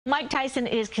Mike Tyson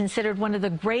is considered one of the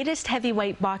greatest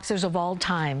heavyweight boxers of all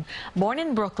time. Born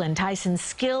in Brooklyn, Tyson's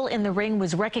skill in the ring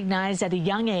was recognized at a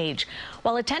young age.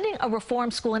 While attending a reform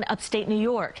school in upstate New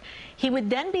York, he would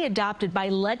then be adopted by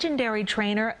legendary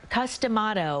trainer Cus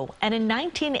D'Amato. And in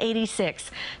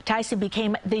 1986, Tyson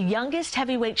became the youngest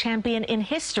heavyweight champion in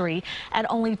history at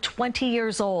only 20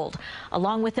 years old.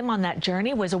 Along with him on that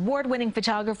journey was award-winning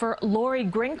photographer Lori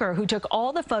Grinker, who took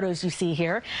all the photos you see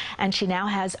here, and she now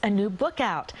has a new book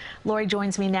out. Lori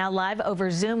joins me now live over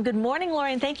Zoom. Good morning,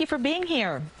 Lori, and thank you for being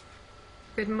here.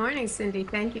 Good morning, Cindy.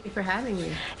 Thank you for having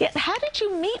me. Yeah, how did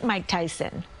you meet Mike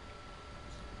Tyson?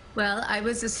 Well, I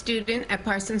was a student at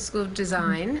Parsons School of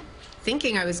Design,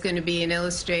 thinking I was going to be an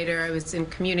illustrator. I was in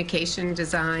communication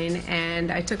design, and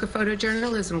I took a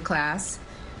photojournalism class.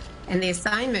 And the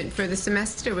assignment for the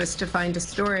semester was to find a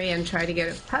story and try to get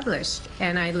it published.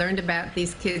 And I learned about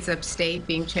these kids upstate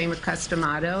being trained with Cus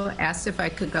D'Amato, asked if I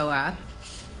could go up.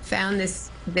 Found this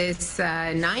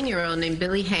 9-year-old named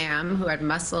Billy Ham who had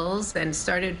muscles and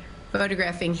started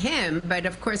photographing him. But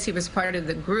of course, he was part of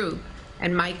the group,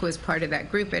 and Mike was part of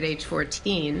that group at age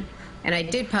 14. And I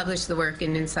did publish the work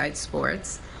in Inside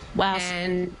Sports. Wow.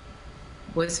 And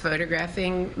was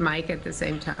photographing Mike at the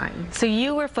same time. So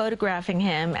you were photographing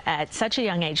him at such a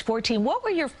young age, 14. What were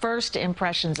your first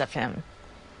impressions of him?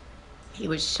 He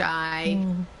was shy.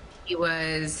 He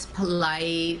was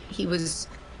polite. He was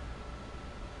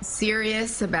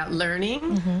serious about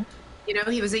learning. You know,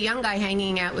 he was a young guy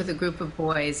hanging out with a group of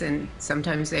boys, and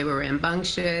sometimes they were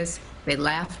rambunctious. They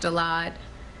laughed a lot.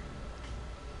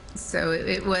 So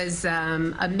it was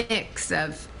a mix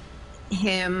of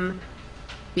him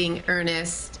being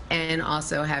earnest and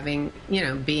also having, you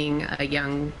know, being a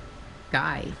young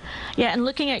guy. Yeah, and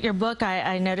looking at your book,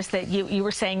 I noticed that you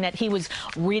were saying that he was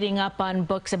reading up on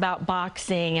books about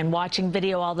boxing and watching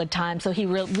video all the time, so he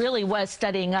really was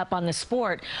studying up on the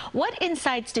sport. What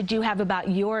insights did you have about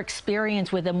your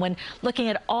experience with him when looking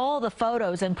at all the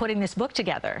photos and putting this book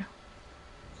together?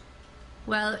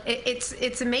 Well,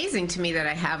 it's amazing to me that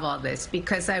I have all this,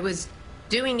 because I was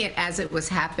doing it as it was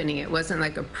happening. It wasn't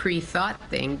like a pre-thought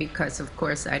thing, because of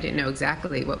course I didn't know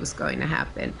exactly what was going to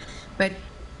happen. But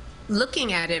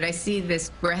looking at it, I see this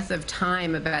breadth of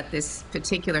time about this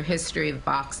particular history of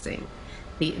boxing.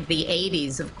 The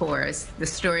 80s, of course, the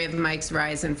story of Mike's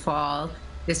rise and fall,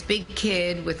 this big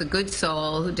kid with a good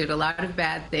soul who did a lot of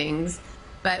bad things,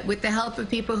 but with the help of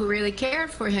people who really cared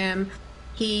for him,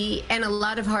 and a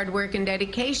lot of hard work and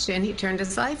dedication, he turned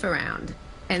his life around.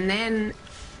 And then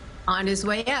on his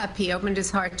way up, he opened his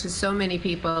heart to so many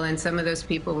people, and some of those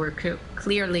people were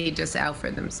clearly just out for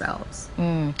themselves.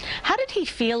 How did he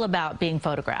feel about being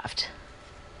photographed?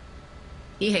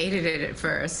 He hated it at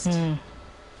first.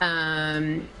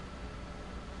 I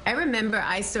remember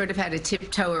I sort of had to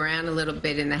tiptoe around a little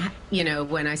bit in the, you know,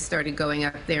 when I started going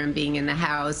up there and being in the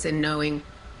house and knowing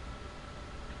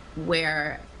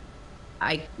when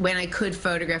I could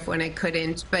photograph, when I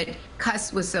couldn't. But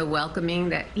Cus was so welcoming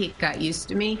that he got used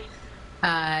to me.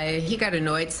 He got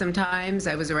annoyed sometimes.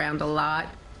 I was around a lot.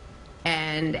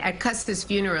 And at Cus's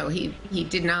funeral, he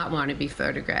did not want to be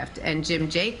photographed. And Jim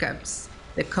Jacobs,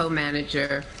 the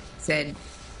co-manager,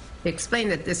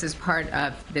 explained that this is part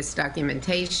of this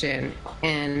documentation.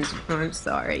 And I'm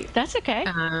sorry. That's okay.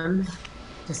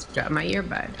 Just dropped my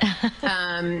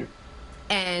earbud.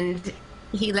 And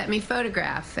he let me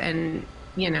photograph, and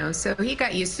you know, so he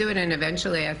got used to it, and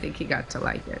eventually I think he got to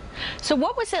like it. So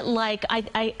what was it like?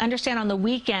 I understand on the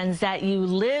weekends that you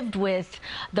lived with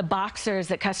the boxers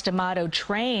that Cus D'Amato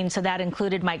trained, so that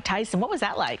included Mike Tyson. What was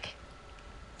that like?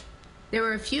 There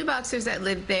were a few boxers that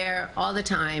lived there all the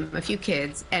time, a few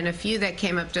kids, and a few that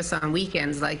came up just on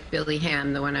weekends, like Billy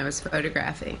Ham, the one I was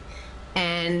photographing.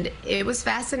 And it was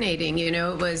fascinating, you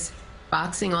know, it was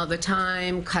boxing all the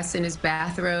time, Cus in his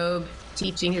bathrobe,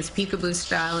 teaching his peekaboo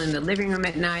style in the living room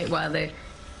at night while the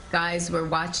guys were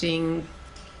watching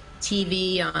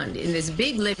TV in this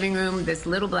big living room, this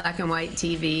little black and white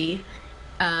TV.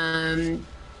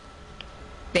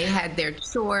 They had their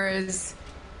chores.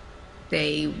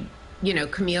 You know,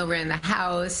 Camille ran the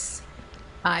house.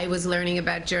 I was learning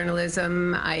about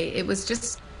journalism. It was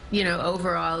just, you know,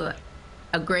 overall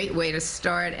a great way to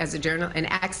start as an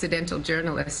accidental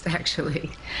journalist,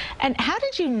 actually. And how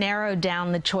did you narrow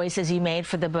down the choices you made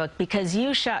for the book? Because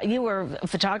you were a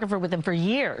photographer with him for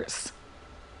years.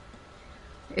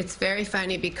 It's very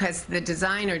funny, because the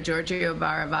designer, Giorgio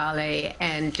Baravale,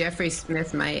 and Jeffrey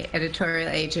Smith, my editorial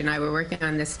agent, and I were working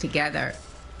on this together.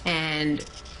 And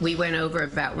we went over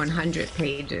about 100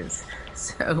 pages.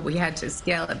 So we had to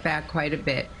scale it back quite a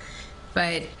bit.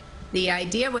 But the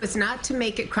idea was not to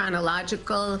make it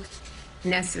chronological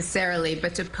necessarily,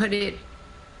 but to put it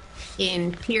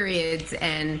in periods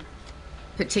and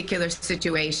particular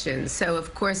situations. So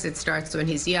of course it starts when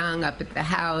he's young, up at the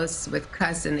house with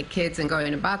Cuss and the kids and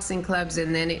going to boxing clubs,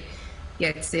 and then it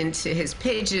gets into his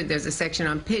pigeon. There's a section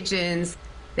on pigeons,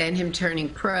 then him turning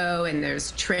pro, and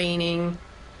there's training,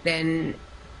 then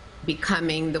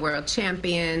becoming the world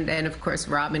champion. Then of course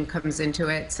Robin comes into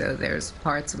it, so there's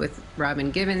parts with Robin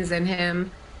Givens and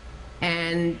him,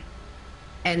 and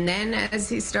then as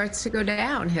he starts to go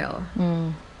downhill,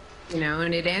 you know,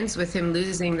 and it ends with him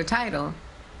losing the title.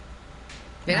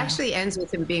 It actually ends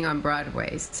with him being on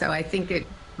Broadway, so I think it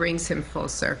brings him full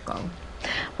circle.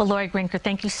 Well, Lori Grinker,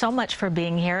 thank you so much for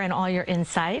being here and all your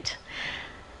insight.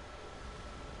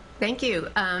 Thank you.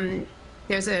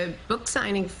 There's a book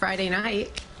signing Friday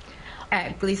night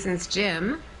at Gleason's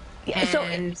Gym.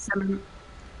 And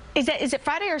is it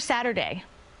Friday or Saturday?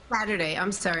 Saturday,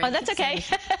 I'm sorry. Oh, that's okay.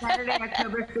 Saturday,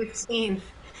 October 15th.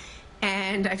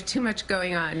 And I have too much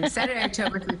going on. Saturday,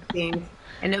 October 15th.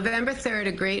 And November 3rd,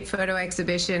 a great photo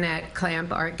exhibition at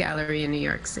Clamp Art Gallery in New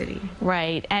York City.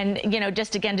 Right. And, you know,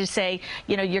 just again to say,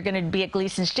 you know, you're going to be at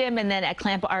Gleason's Gym and then at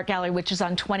Clamp Art Gallery, which is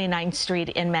on 29th Street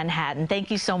in Manhattan.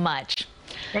 Thank you so much.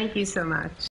 Thank you so much.